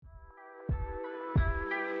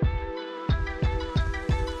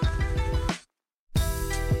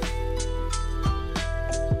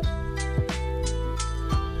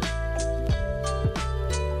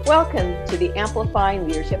Welcome to the Amplifying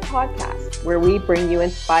Leadership Podcast, where we bring you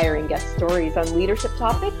inspiring guest stories on leadership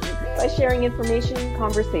topics by sharing information,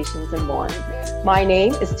 conversations, and more. My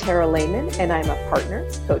name is Tara Lehman, and I'm a partner,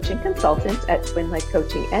 coach, and consultant at Twin Life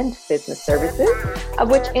Coaching and Business Services,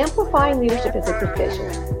 of which Amplifying Leadership is a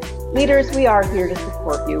division. Leaders, we are here to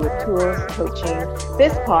support you with tools, coaching,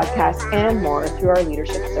 this podcast, and more through our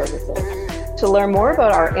leadership services. To learn more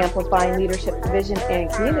about our Amplifying Leadership division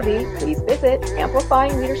and community, please visit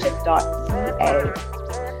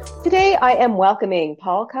amplifyingleadership.ca. Today, I am welcoming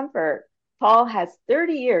Paul Comfort. Paul has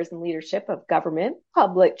 30 years in leadership of government,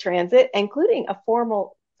 public transit, including a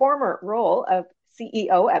former role of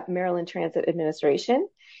CEO at Maryland Transit Administration,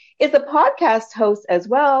 is a podcast host as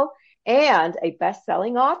well, and a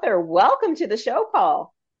best-selling author. Welcome to the show,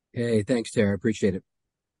 Paul. Hey, thanks, Tara. Appreciate it.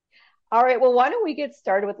 All right. Well, why don't we get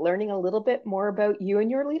started with learning a little bit more about you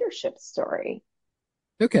and your leadership story?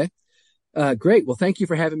 Okay. Great. Well, thank you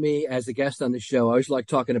for having me as a guest on the show. I always like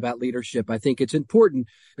talking about leadership. I think it's important,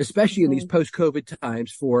 especially in these post-COVID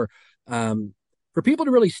times, for people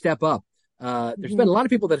to really step up. There's been a lot of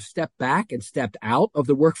people that have stepped back and stepped out of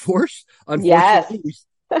the workforce. Unfortunately, yes.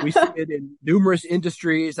 We see it in numerous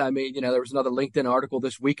industries. I mean, there was another LinkedIn article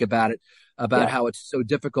this week about how it's so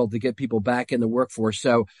difficult to get people back in the workforce.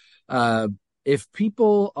 So if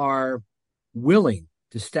people are willing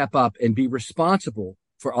to step up and be responsible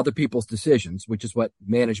for other people's decisions, which is what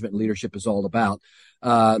management and leadership is all about,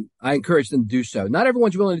 I encourage them to do so. Not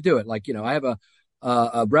everyone's willing to do it. Like, I have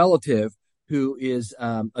a relative who is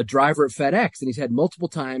a driver at FedEx, and he's had multiple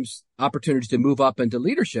times opportunities to move up into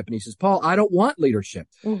leadership. And he says, Paul, I don't want leadership.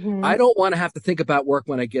 I don't want to have to think about work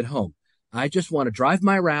when I get home. I just want to drive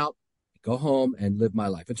my route, go home, and live my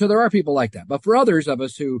life. And so there are people like that. But for others of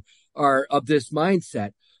us who are of this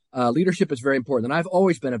mindset, leadership is very important. And I've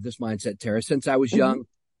always been of this mindset, Tara. Since I was young,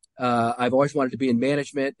 I've always wanted to be in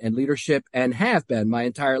management and leadership, and have been my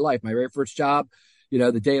entire life. My very first job,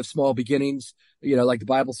 the day of small beginnings, like the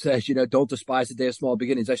Bible says, don't despise the day of small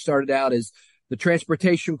beginnings. I started out as the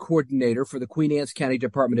transportation coordinator for the Queen Anne's County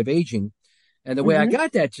Department of Aging. And the way I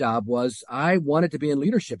got that job was I wanted to be in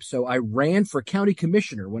leadership. So I ran for county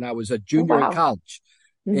commissioner when I was a junior in college.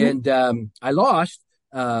 And I lost,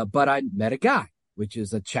 but I met a guy, which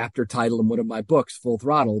is a chapter title in one of my books, Full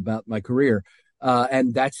Throttle, about my career.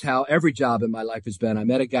 And that's how every job in my life has been. I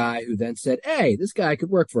met a guy who then said, hey, this guy could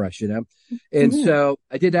work for us, And so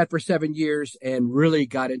I did that for 7 years and really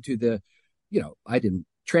got into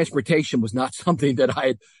transportation was not something that I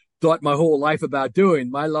had thought my whole life about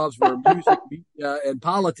doing. My loves were music, media, and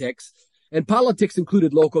politics. And politics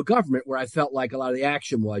included local government, where I felt like a lot of the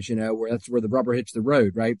action was, where that's where the rubber hits the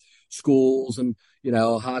road, right? Schools and,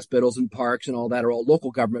 hospitals and parks and all that are all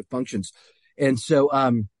local government functions. And so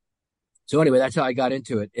anyway, that's how I got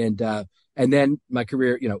into it. And then my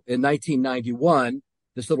career, in 1991,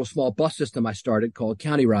 this little small bus system I started called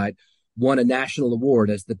County Ride won a national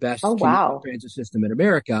award as the best transit system in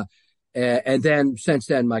America. And then since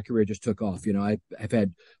then, my career just took off. I've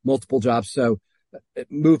had multiple jobs. So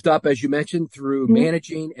it moved up, as you mentioned, through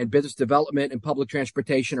managing and business development and public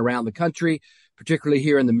transportation around the country, particularly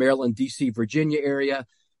here in the Maryland, D.C., Virginia area.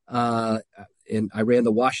 And I ran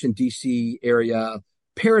the Washington, D.C. area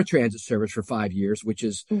paratransit service for 5 years, which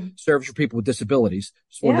is service for people with disabilities.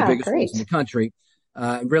 It's one of the biggest ones in the country.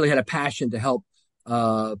 And really had a passion to help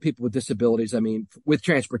people with disabilities. I mean, with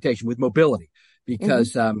transportation, with mobility,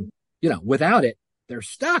 because without it, they're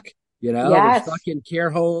stuck. They're stuck in care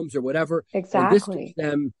homes or whatever. Exactly. And this gives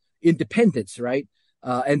them independence, right?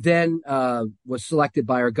 And then was selected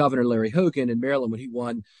by our governor, Larry Hogan, in Maryland when he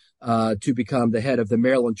won to become the head of the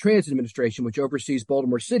Maryland Transit Administration, which oversees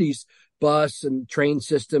Baltimore City's bus and train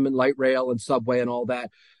system and light rail and subway and all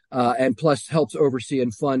that. And plus helps oversee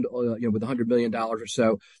and fund, with $100 million or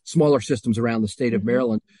so, smaller systems around the state of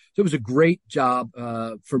Maryland. So it was a great job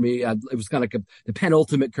for me. It was kind of like the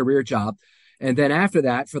penultimate career job. And then after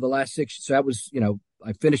that, for the last 6, so that was,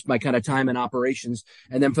 I finished my kind of time in operations.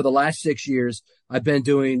 And then for the last 6 years, I've been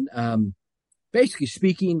doing basically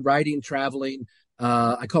speaking, writing, traveling.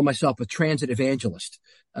 I call myself a transit evangelist.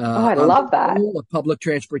 I love that. Of public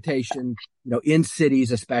transportation, in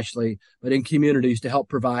cities especially, but in communities to help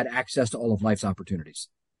provide access to all of life's opportunities.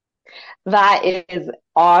 That is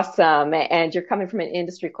awesome. And you're coming from an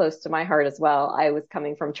industry close to my heart as well. I was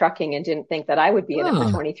coming from trucking and didn't think that I would be in it for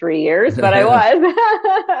 23 years, but I was.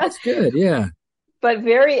 That's good. Yeah. But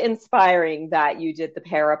very inspiring that you did the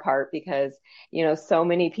para part, because, so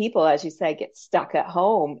many people, as you say, get stuck at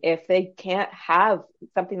home if they can't have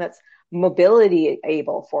something that's mobility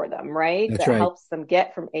able for them, right? That's that right. helps them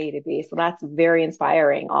get from A to B. So that's very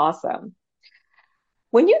inspiring. Awesome.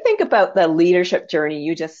 When you think about the leadership journey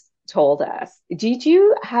you just told us, did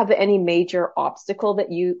you have any major obstacle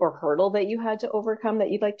that you or hurdle that you had to overcome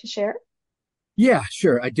that you'd like to share? Yeah,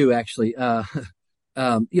 sure. I do actually.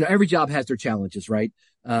 Every job has their challenges, right?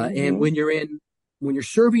 And Hmm. when you're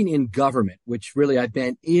serving in government, which really I've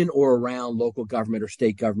been in or around local government or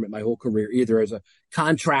state government my whole career, either as a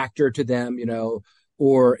contractor to them,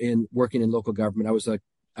 or in working in local government.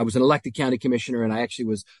 I was an elected county commissioner, and I actually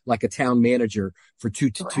was like a town manager for two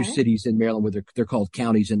Okay. cities in Maryland, where they're called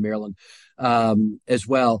counties in Maryland, as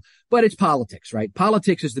well. But it's politics, right?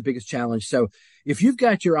 Politics is the biggest challenge. So if you've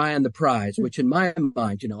got your eye on the prize, which in my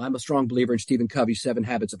mind, I'm a strong believer in Stephen Covey's 7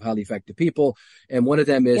 Habits of Highly Effective People. And one of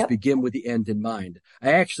them is Yep. begin with the end in mind.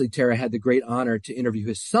 I actually, Tara, had the great honor to interview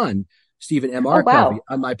his son, Stephen Oh, M.R. Covey, wow.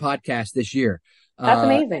 on my podcast this year. That's Uh,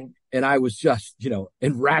 amazing. and I was just,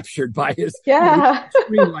 enraptured by his, he Yeah. didn't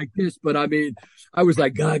scream like this, but I mean, I was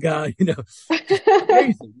like, gaga, just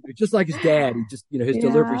amazing. Just like his dad, he just, his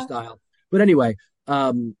delivery Yeah. style. But anyway,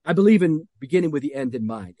 I believe in beginning with the end in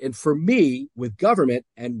mind. And for me, with government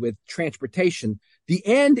and with transportation, the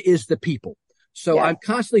end is the people. So I'm Yes.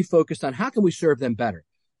 constantly focused on how can we serve them better.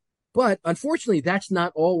 But unfortunately, that's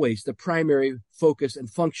not always the primary focus and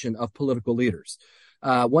function of political leaders.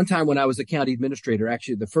 One time when I was a county administrator,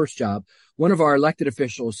 actually the first job, one of our elected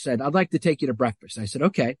officials said, "I'd like to take you to breakfast." I said,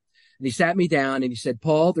 "Okay." And he sat me down and he said,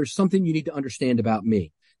 "Paul, there's something you need to understand about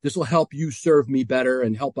me. This will help you serve me better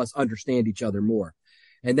and help us understand each other more."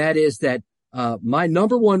 And that is that my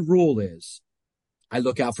number one rule is I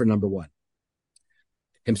look out for number one,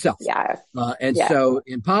 himself. Yes. And Yes. so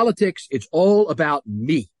in politics, it's all about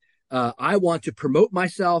me. I want to promote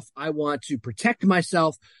myself. I want to protect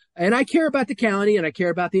myself. And I care about the county and I care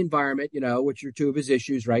about the environment, which are two of his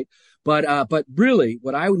issues, right? But really,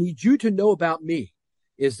 what I need you to know about me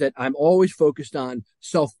is that I'm always focused on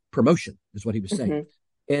self promotion, is what he was saying.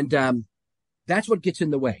 Hmm. And that's what gets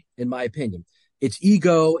in the way, in my opinion. It's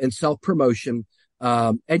ego and self promotion.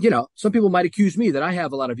 Some people might accuse me that I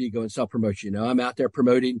have a lot of ego and self promotion. I'm out there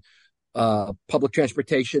promoting public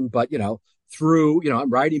transportation, but through I'm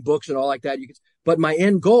writing books and all like that. But my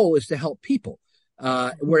end goal is to help people. Hmm.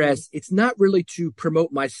 Whereas it's not really to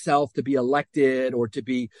promote myself to be elected or to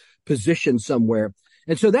be positioned somewhere.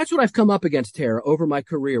 And so that's what I've come up against, Tara, over my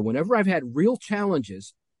career. Whenever I've had real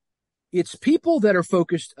challenges, it's people that are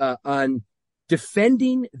focused on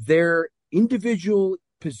defending their individual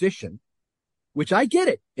position, which I get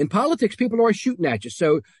it. In politics, people are always shooting at you.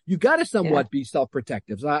 So you got to Yeah. somewhat be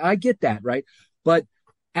self-protective. So I get that, right? But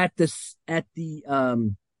at the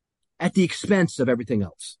expense of everything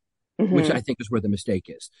else, which I Hmm. think is where the mistake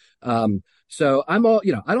is. So I'm all,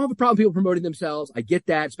 I don't have a problem with people promoting themselves. I get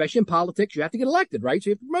that, especially in politics. You have to get elected, right? So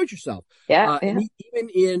you have to promote yourself. Yeah. Yeah. And even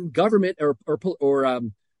in government or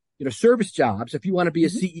service jobs, if you want to be a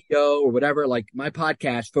Hmm. CEO or whatever, like my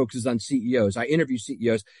podcast focuses on CEOs. I interview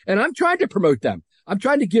CEOs and I'm trying to promote them. I'm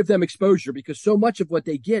trying to give them exposure because so much of what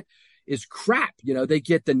they get is crap. They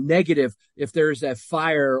get the negative if there's a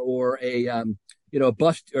fire or a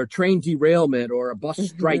bus or train derailment or a bus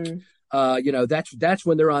strike. Hmm. That's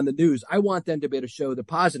when they're on the news. I want them to be able to show the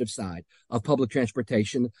positive side of public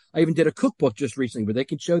transportation. I even did a cookbook just recently where they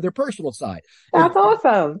can show their personal side. And That's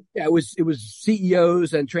awesome. yeah, it was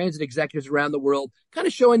CEOs and transit executives around the world kind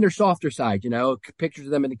of showing their softer side, pictures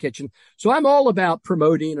of them in the kitchen. So I'm all about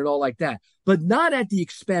promoting and all like that, but not at the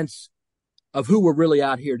expense of who we're really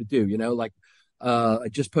out here to do, I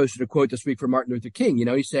just posted a quote this week from Martin Luther King.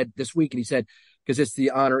 He said this week, and he said, because it's the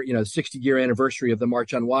 60-year anniversary of the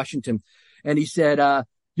March on Washington. And he said,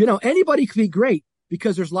 anybody can be great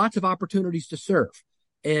because there's lots of opportunities to serve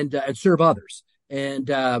and serve others. And,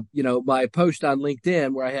 my post on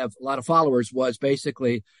LinkedIn where I have a lot of followers was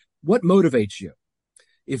basically what motivates you.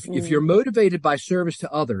 If you're Mm. motivated by service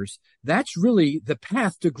to others, that's really the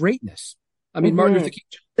path to greatness. I mean, Martin Luther Hmm.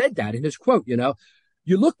 King said that in his quote,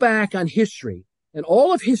 you look back on history and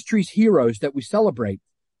all of history's heroes that we celebrate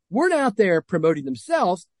weren't out there promoting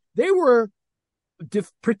themselves. They were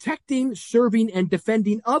protecting, serving, and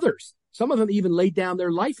defending others. Some of them even laid down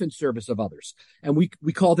their life in service of others. And we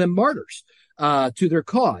call them martyrs to their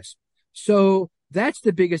cause. So that's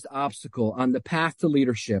the biggest obstacle on the path to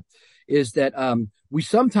leadership is that we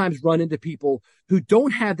sometimes run into people who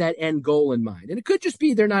don't have that end goal in mind. And it could just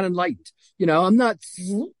be they're not enlightened. I'm not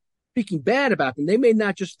Hmm. speaking bad about them. They may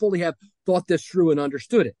not just fully have thought this through and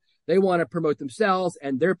understood it. They want to promote themselves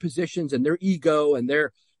and their positions and their ego and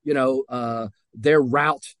their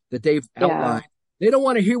route that they've Yeah. outlined. They don't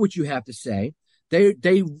want to hear what you have to say. They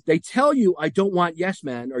tell you, I don't want yes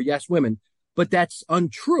men or yes women, but that's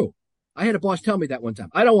untrue. I had a boss tell me that one time.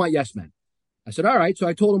 I don't want yes men. I said, all right. So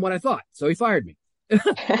I told him what I thought. So he fired me.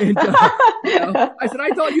 And, I said, I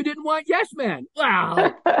thought you didn't want yes man.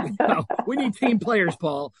 Well, we need team players,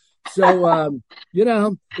 Paul. So,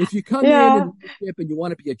 if you come in leadership and you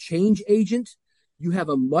want to be a change agent, you have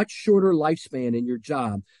a much shorter lifespan in your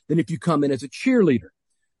job than if you come in as a cheerleader.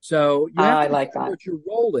 So you have to like what your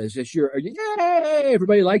role is. Is yay,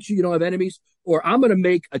 everybody likes you, you don't have enemies, or I'm going to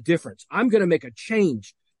make a difference. I'm going to make a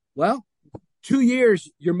change. Well, 2 years,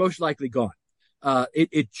 you're most likely gone.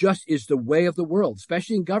 It just is the way of the world,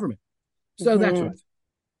 especially in government. So that's what I think.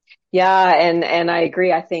 Yeah, and I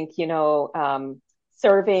agree. I think,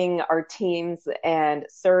 serving our teams and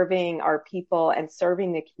serving our people and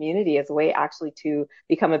serving the community is a way actually to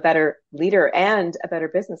become a better leader and a better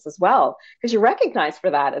business as well. Because you're recognized for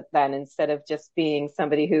that then, instead of just being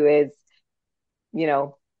somebody who is,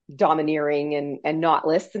 domineering and not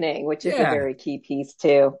listening, which is a very key piece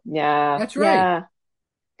too. Yeah. That's right. Yeah.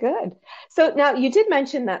 Good. So now you did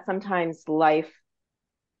mention that sometimes life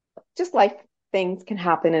things can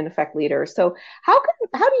happen and affect leaders. So how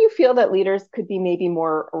do you feel that leaders could be maybe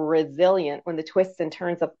more resilient when the twists and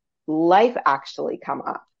turns of life actually come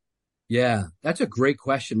up? Yeah, that's a great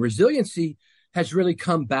question. Resiliency has really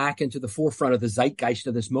come back into the forefront of the zeitgeist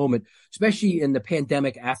of this moment, especially in the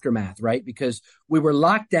pandemic aftermath, right? Because we were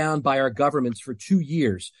locked down by our governments for 2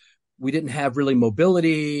 years. We didn't have really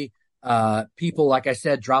mobility. People, like I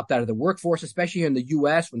said, dropped out of the workforce, especially in the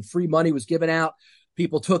US when free money was given out.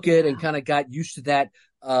 People took it and kind of got used to that,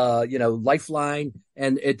 lifeline,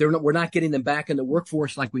 and we're not getting them back in the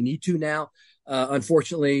workforce like we need to now.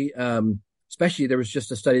 Unfortunately, especially there was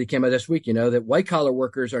just a study that came out this week, that white collar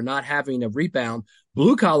workers are not having a rebound.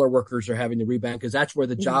 Blue collar workers are having the rebound because that's where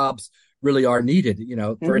the jobs really are needed.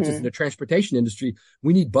 For instance, in the transportation industry,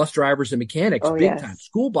 we need bus drivers and mechanics big time.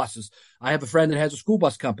 School buses. I have a friend that has a school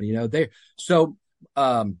bus company, So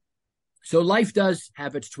life does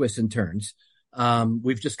have its twists and turns.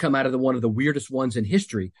 We've just come out of one of the weirdest ones in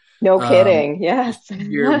history. No kidding. Yes.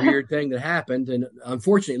 Weird thing that happened. And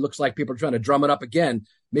unfortunately, it looks like people are trying to drum it up again,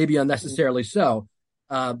 maybe unnecessarily so.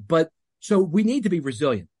 But so we need to be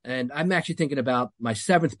resilient. And I'm actually thinking about my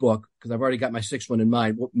 7th book, because I've already got my 6th one in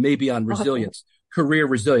mind, maybe on resilience, career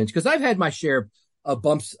resilience, because I've had my share of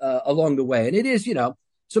bumps along the way. And it is,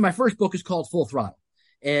 so my first book is called Full Throttle.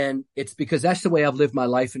 And it's because that's the way I've lived my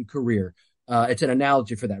life and career. It's an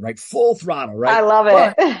analogy for that, right? Full throttle, right? I love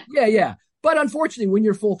it. Yeah. But unfortunately, when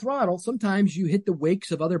you're full throttle, sometimes you hit the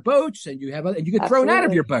wakes of other boats and you get thrown out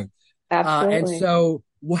of your boat. Absolutely. And so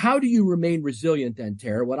how do you remain resilient then,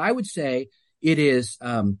 Tara? What I would say it is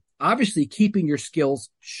obviously keeping your skills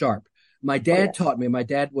sharp. My dad taught me, my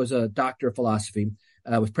dad was a doctor of philosophy,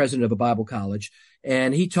 was president of a Bible college.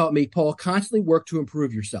 And he taught me, Paul, constantly work to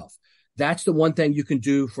improve yourself. That's the one thing you can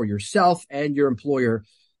do for yourself and your employer.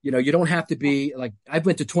 You don't have to be like, I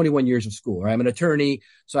went to 21 years of school, right? I'm an attorney.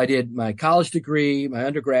 So I did my college degree, my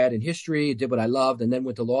undergrad in history, did what I loved, and then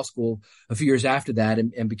went to law school a few years after that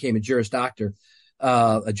and became a Juris Doctor,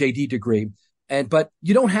 a JD degree. But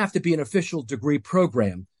you don't have to be an official degree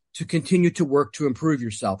program to continue to work to improve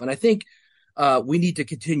yourself. And I think, we need to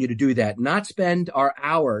continue to do that, not spend our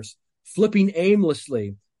hours flipping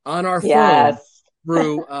aimlessly on our phone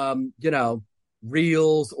through,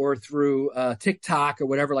 Reels or through TikTok or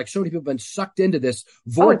whatever. Like so many people have been sucked into this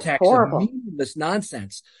vortex of meaningless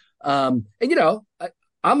nonsense. I'm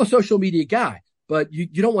a social media guy, but you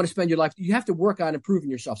don't want to spend your life. You have to work on improving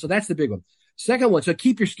yourself. So that's the big one. Second one, so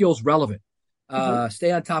keep your skills relevant. Stay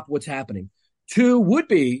on top of what's happening. 2 would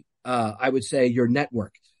be, I would say, your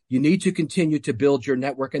network. You need to continue to build your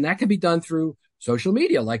network, and that can be done through social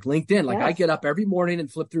media like LinkedIn. Like I get up every morning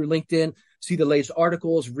and flip through LinkedIn, see the latest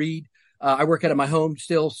articles, read. I work out of my home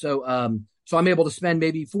still. So I'm able to spend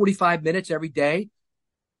maybe 45 minutes every day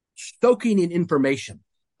soaking in information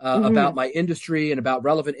about my industry and about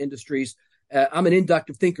relevant industries. I'm an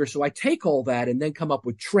inductive thinker, so I take all that and then come up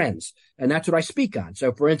with trends. And that's what I speak on.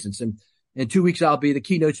 So for instance, in 2 weeks, I'll be the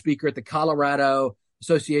keynote speaker at the Colorado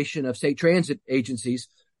Association of State Transit Agencies,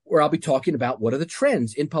 where I'll be talking about what are the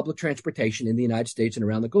trends in public transportation in the United States and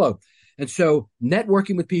around the globe. And so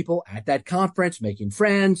networking with people at that conference, making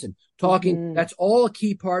friends and talking, that's all a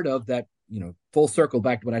key part of that, full circle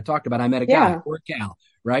back to what I talked about. I met a guy or a gal,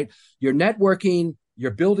 right? You're networking,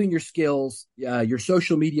 you're building your skills, your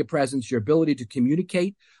social media presence, your ability to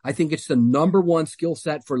communicate. I think it's the number one skill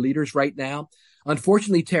set for leaders right now.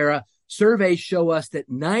 Unfortunately, Tara, surveys show us that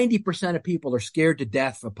 90% of people are scared to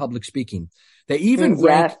death of public speaking. They even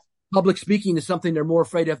rank public speaking as something they're more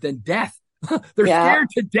afraid of than death. They're scared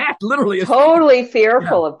to death, literally. Totally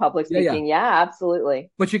fearful of public speaking. Yeah, absolutely.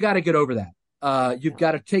 But you got to get over that. You've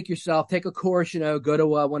got to take a course, go to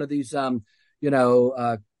one of these,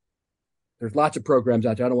 There's lots of programs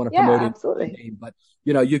out there. I don't want to Yeah, promote absolutely. it, but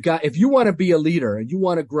if you want to be a leader and you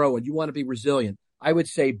want to grow and you want to be resilient, I would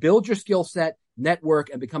say build your skill set, network,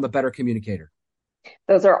 and become a better communicator.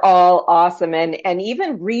 Those are all awesome. And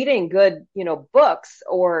even reading good, books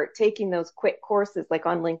or taking those quick courses like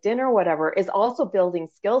on LinkedIn or whatever is also building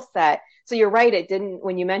skill set. So you're right. It didn't,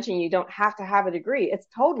 when you mentioned you don't have to have a degree, it's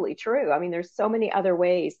totally true. I mean, there's so many other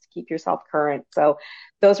ways to keep yourself current. So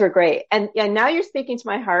those were great. And now you're speaking to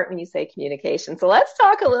my heart when you say communication. So let's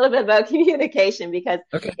talk a little bit about communication because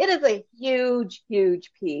Okay. it is a huge,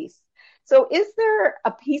 huge piece. So, is there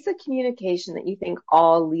a piece of communication that you think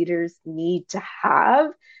all leaders need to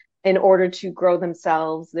have in order to grow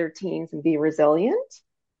themselves, their teams, and be resilient?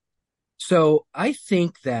 So I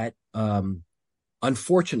think that,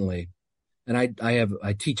 unfortunately, and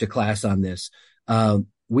I teach a class on this.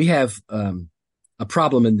 We have a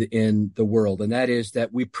problem in the world, and that is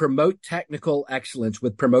that we promote technical excellence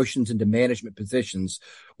with promotions into management positions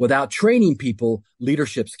without training people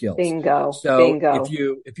leadership skills. Bingo, So bingo.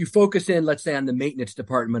 if you focus in, let's say, on the maintenance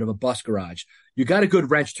department of a bus garage, you got a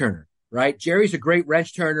good wrench turner, right? Jerry's a great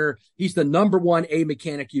wrench turner. He's the number one A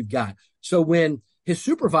mechanic you've got. So when his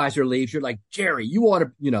supervisor leaves, you're like, Jerry, you ought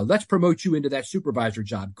to, let's promote you into that supervisor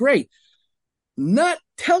job. Great. Not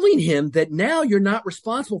telling him that now you're not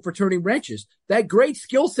responsible for turning wrenches. That great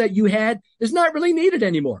skill set you had is not really needed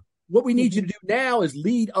anymore. What we need you to do now is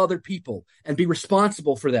lead other people and be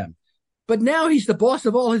responsible for them. But now he's the boss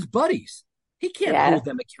of all his buddies. He can't hold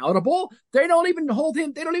them accountable. They don't even hold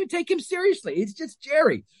him. They don't even take him seriously. It's just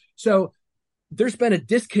Jerry. So there's been a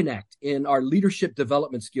disconnect in our leadership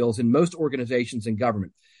development skills in most organizations and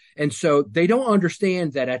government. And so they don't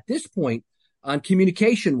understand that at this point, on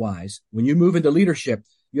communication wise, when you move into leadership,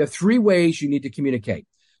 you have three ways you need to communicate.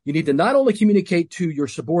 You need to not only communicate to your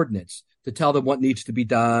subordinates to tell them what needs to be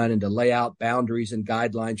done and to lay out boundaries and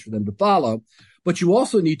guidelines for them to follow, but you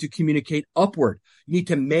also need to communicate upward. You need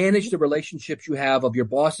to manage the relationships you have of your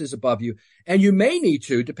bosses above you. And you may need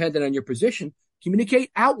to, depending on your position,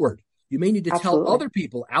 communicate outward. You may need to tell other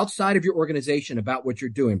people outside of your organization about what you're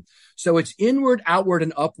doing. So it's inward, outward,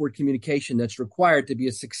 and upward communication that's required to be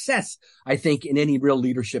a success, I think, in any real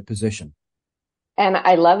leadership position. And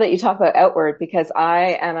I love that you talk about outward because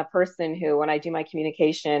I am a person who, when I do my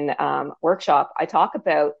communication workshop, I talk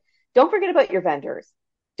about, don't forget about your vendors.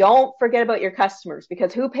 Don't forget about your customers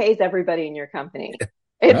because who pays everybody in your company?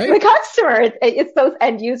 It's right? The customer. It's those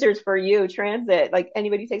end users for you, transit, like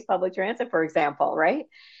anybody who takes public transit, for example, right?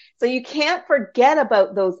 So you can't forget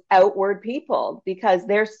about those outward people because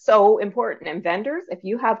they're so important. And vendors, if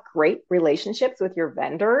you have great relationships with your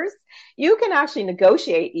vendors, you can actually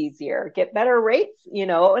negotiate easier, get better rates,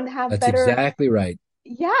 and have That's better. That's exactly right.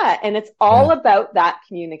 Yeah. And it's all about that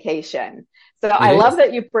communication. So I love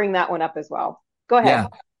that you bring that one up as well. Go ahead. Yeah.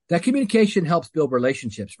 That communication helps build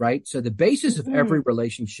relationships, right? So the basis of every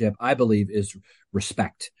relationship, I believe, is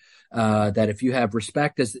respect. That if you have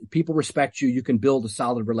respect, as people respect you, you can build a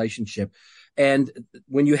solid relationship. And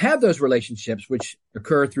when you have those relationships, which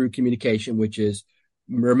occur through communication, which is,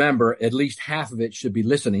 remember, at least half of it should be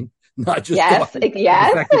listening, not just talking.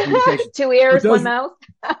 Yes. 2 ears, 1 mouth.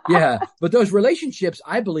 Yeah. But those relationships,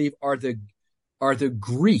 I believe, are the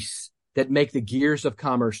grease that make the gears of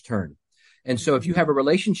commerce turn. And so if you have a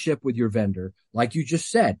relationship with your vendor, like you just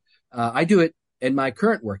said, I do it in my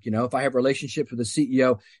current work. If I have relationships with a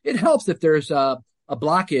CEO, it helps if there's a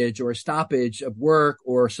blockage or a stoppage of work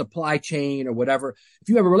or supply chain or whatever. If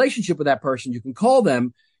you have a relationship with that person, you can call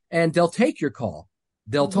them and they'll take your call.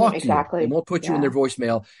 They'll talk to you. They won't put you in their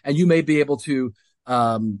voicemail, and you may be able to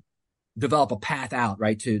develop a path out,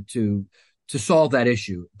 right, to solve that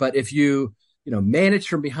issue. But if you manage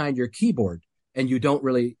from behind your keyboard, and you don't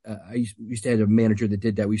really, I used to have a manager that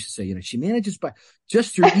did that. We used to say, she manages by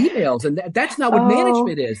just through emails. And that's not what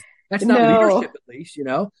management is. That's not leadership, at least, You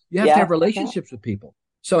have to have relationships with people.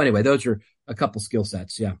 So anyway, those are a couple skill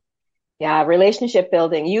sets. Yeah. Yeah. Relationship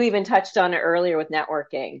building. You even touched on it earlier with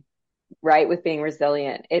networking, right? With being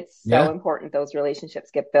resilient. It's so important those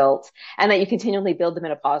relationships get built and that you continually build them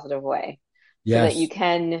in a positive way so that you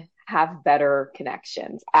can have better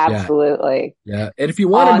connections. Absolutely. Yeah. And if you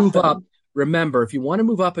want to move up, remember, if you want to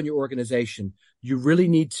move up in your organization, you really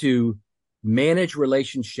need to manage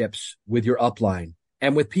relationships with your upline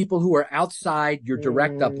and with people who are outside your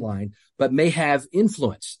direct upline, but may have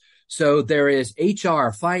influence. So there is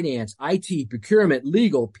HR, finance, IT, procurement,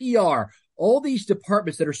 legal, PR, all these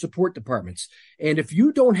departments that are support departments. And if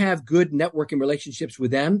you don't have good networking relationships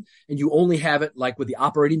with them and you only have it like with the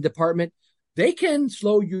operating department, they can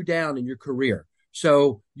slow you down in your career.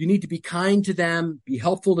 So you need to be kind to them, be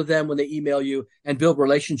helpful to them when they email you, and build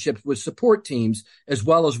relationships with support teams as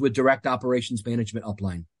well as with direct operations management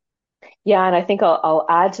upline. Yeah, and I think I'll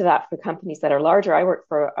add to that for companies that are larger. I work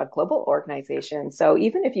for a global organization. So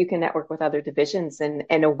even if you can network with other divisions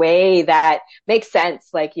in a way that makes sense,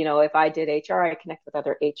 like, if I did HR, I connect with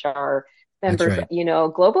other HR That's members, right.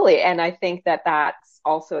 globally. And I think that that's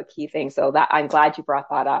also a key thing. So that I'm glad you brought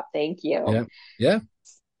that up. Thank you. Yeah. Yeah.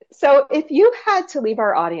 So if you had to leave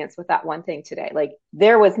our audience with that one thing today, like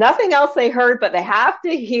there was nothing else they heard, but they have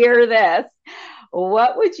to hear this,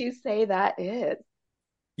 what would you say that is?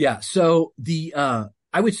 Yeah. So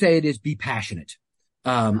I would say it is be passionate.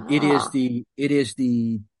 Ah, It is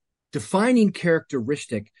the defining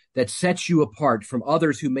characteristic that sets you apart from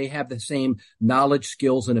others who may have the same knowledge,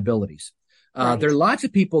 skills, and abilities. There right. are lots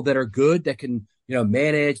of people that are good that can,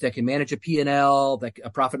 that can manage a P&L, that a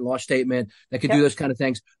profit and loss statement, that can do Yep. those kind of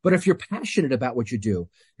things. But if you're passionate about what you do,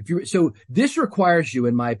 so this requires you,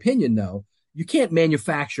 in my opinion, though, you can't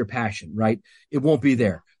manufacture passion, right? It won't be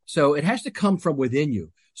there. So it has to come from within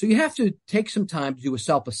you. So you have to take some time to do a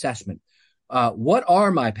self-assessment. What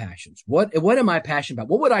are my passions? What am I passionate about?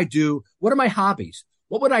 What would I do? What are my hobbies?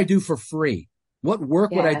 What would I do for free? What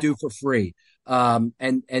work would I Yes. do for free? And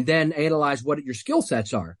then analyze what your skill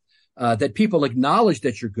sets are that people acknowledge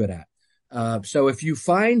that you're good at. So if you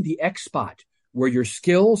find the X spot where your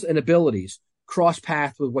skills and abilities cross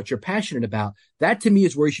path with what you're passionate about, that to me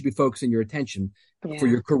is where you should be focusing your attention for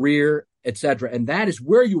Yeah. your career, etc. And that is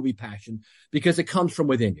where you'll be passionate because it comes from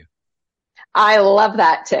within you. I love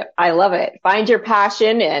that tip. I love it. Find your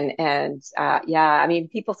passion yeah, I mean,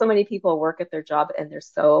 so many people work at their job and they're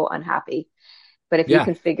so unhappy. But if you Yeah.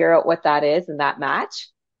 can figure out what that is and that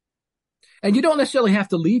match, And you don't necessarily have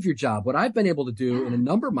to leave your job. What I've been able to do in a yeah.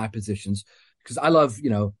 number of my positions, because I love,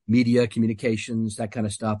 media, communications, that kind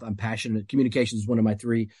of stuff. I'm passionate. Communications is one of my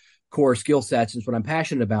three core skill sets. It's what I'm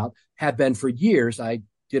passionate about, have been for years. I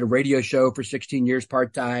did a radio show for 16 years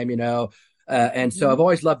part time, and so I've Mhm.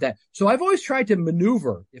 always loved that. So I've always tried to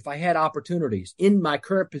maneuver if I had opportunities in my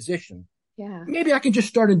current position. Yeah. Maybe I can just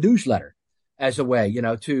start a newsletter as a way,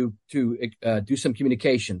 to do some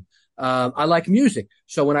communication. I like music.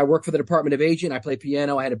 So when I worked for the Department of Aging, I play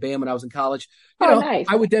piano. I had a band when I was in college. Oh, nice.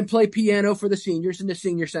 I would then play piano for the seniors in the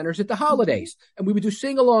senior centers at the Mhm. holidays. And we would do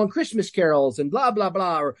sing along Christmas carols and blah, blah,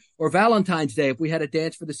 blah, or Valentine's Day. If we had a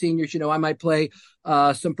dance for the seniors, I might play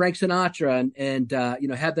some Frank Sinatra and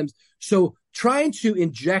have them. So trying to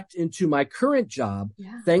inject into my current job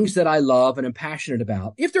Yeah. things that I love and am passionate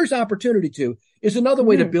about, if there's opportunity to, is another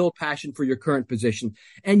way to Mhm. build passion for your current position.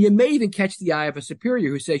 And you may even catch the eye of a superior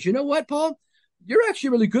who says, you know what, Paul, you're actually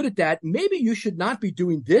really good at that. Maybe you should not be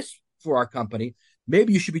doing this for our company.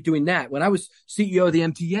 Maybe you should be doing that. When I was CEO of the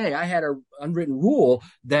MTA, I had an unwritten rule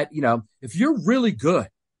that, if you're really good,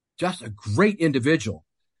 just a great individual,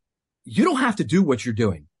 you don't have to do what you're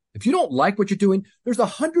doing. If you don't like what you're doing, there's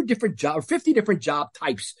 100 different job, 50 different job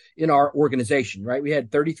types in our organization, right? We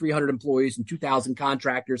had 3,300 employees and 2,000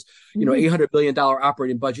 contractors, Mhm. $800 billion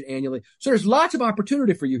operating budget annually. So there's lots of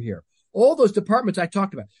opportunity for you here. All those departments I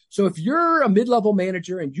talked about. So if you're a mid-level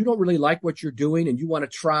manager and you don't really like what you're doing and you want to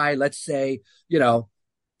try, let's say,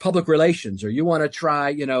 public relations, or you want to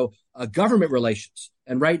try, government relations.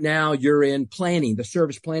 And right now you're in planning, the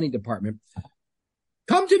service planning department.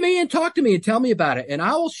 Come to me and talk to me and tell me about it. And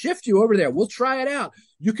I will shift you over there. We'll try it out.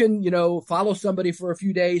 You can, follow somebody for a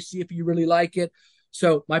few days, see if you really like it.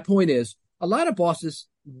 So my point is a lot of bosses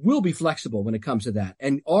will be flexible when it comes to that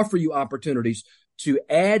and offer you opportunities to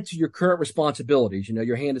add to your current responsibilities.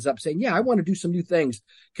 Your hand is up saying, yeah, I want to do some new things.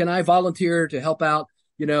 Can I volunteer to help out,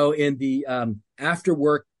 in the after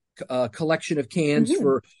work collection of cans Mhm.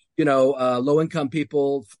 for, low income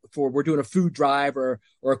people we're doing a food drive or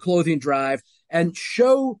a clothing drive, and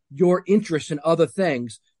show your interest in other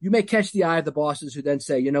things. You may catch the eye of the bosses who then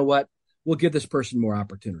say, you know what, we'll give this person more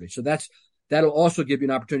opportunity. So that'll also give you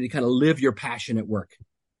an opportunity to kind of live your passion at work.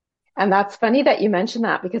 And that's funny that you mentioned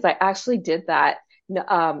that because I actually did that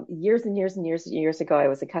years and years and years and years ago. I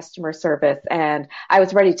was a customer service and I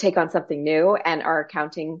was ready to take on something new, and our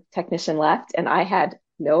accounting technician left, and I had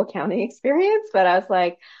no accounting experience, but I was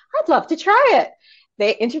like, I'd love to try it.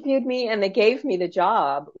 They interviewed me and they gave me the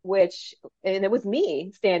job, and it was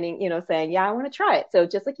me standing, saying, yeah, I want to try it. So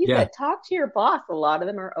just like you Yeah, said, talk to your boss. A lot of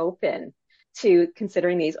them are open to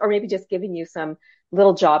considering these, or maybe just giving you some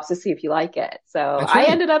little jobs to see if you like it. So that's I right.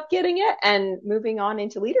 ended up getting it and moving on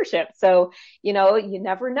into leadership. So, you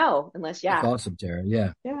never know unless you That's ask. awesome, Tara.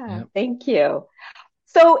 Yeah. Yeah. Yeah. Thank you.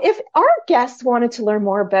 So if our guests wanted to learn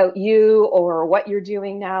more about you or what you're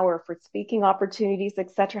doing now or for speaking opportunities,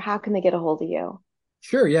 et cetera, how can they get a hold of you?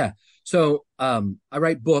 Sure. Yeah. So I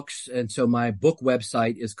write books, and so my book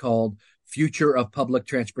website is called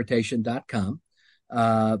futureofpublictransportation.com.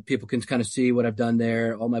 People can kind of see what I've done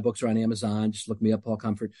there. All my books are on Amazon. Just look me up, Paul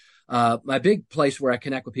Comfort. My big place where I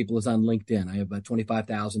connect with people is on LinkedIn. I have about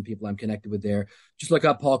 25,000 people I'm connected with there. Just look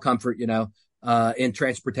up Paul Comfort, in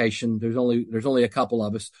transportation. There's only a couple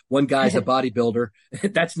of us. One guy's a bodybuilder.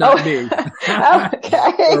 That's not me. Okay.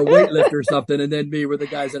 Or a weightlifter or something. And then me, we're the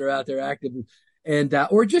guys that are out there active. And,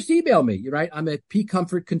 or just email me, right? I'm at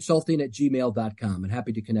pcomfortconsulting@gmail.com, and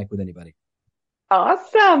happy to connect with anybody.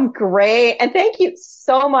 Awesome. Great. And thank you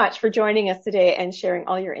so much for joining us today and sharing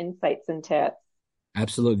all your insights and tips.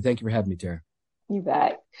 Absolutely. Thank you for having me, Tara. You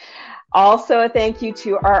bet. Also, a thank you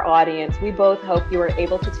to our audience. We both hope you were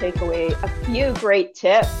able to take away a few great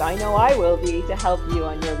tips. I know I will be, to help you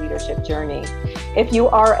on your leadership journey. If you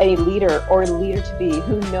are a leader or leader to be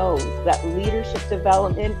who knows that leadership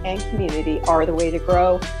development and community are the way to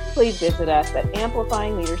grow, please visit us at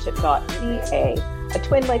amplifyingleadership.ca, a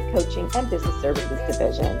Twin Life coaching and business services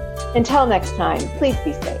division. Until next time, please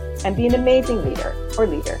be safe and be an amazing leader or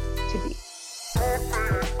leader to be.